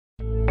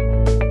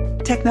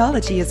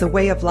Technology is a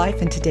way of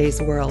life in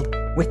today's world.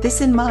 With this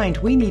in mind,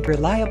 we need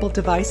reliable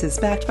devices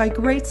backed by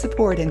great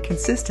support and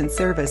consistent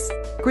service.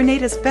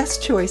 Grenada's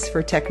best choice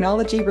for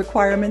technology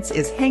requirements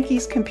is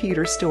Hankey'S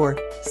Computer Store,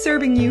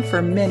 serving you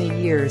for many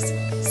years.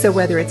 So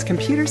whether it's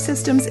computer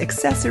systems,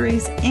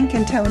 accessories, ink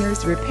and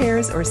toners,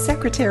 repairs, or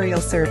secretarial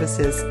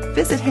services,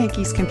 visit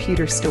Hankey'S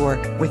Computer Store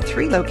with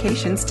 3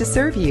 locations to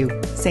serve you: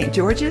 St.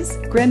 George's,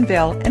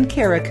 Grenville, and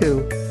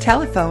Carriacou.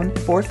 Telephone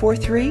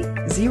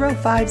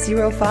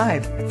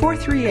 443-0505,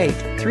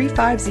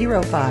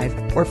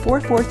 438-3505, or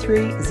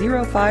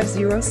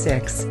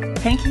 443-0506.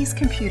 Hankey'S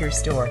Computer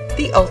Store,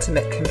 the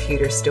ultimate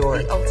computer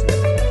store.